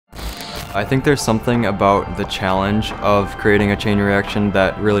I think there's something about the challenge of creating a chain reaction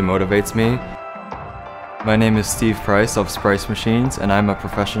that really motivates me. My name is Price of Sprice Machines, and I'm a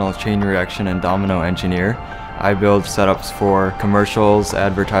professional chain reaction and domino engineer. I build setups for commercials,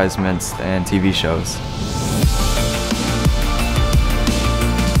 advertisements, and TV shows.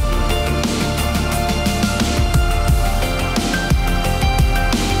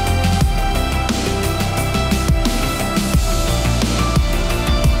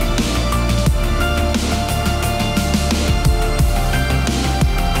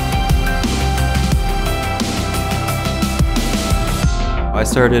 I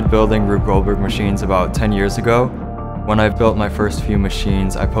started building Rube Goldberg machines about 10 years ago. When I built my first few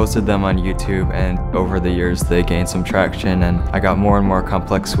machines, I posted them on YouTube, and over the years they gained some traction and I got more and more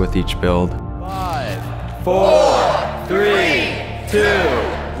complex with each build. 5, 4, 3, 2,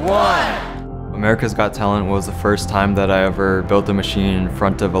 1. America's Got Talent was the first time that I ever built a machine in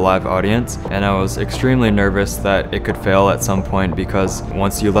front of a live audience, and I was extremely nervous that it could fail at some point because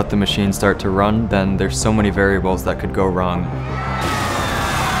once you let the machine start to run, then there's so many variables that could go wrong.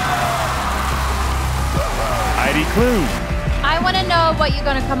 Clue. I want to know what you're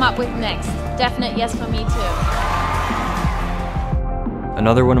going to come up with next. Definite yes for me too.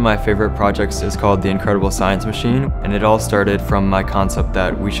 Another one of my favorite projects is called The Incredible Science Machine, and it all started from my concept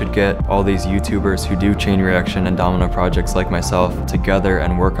that we should get all these YouTubers who do chain reaction and domino projects like myself together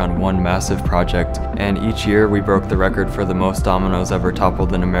and work on one massive project. And each year we broke the record for the most dominoes ever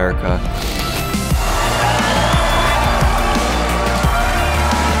toppled in America.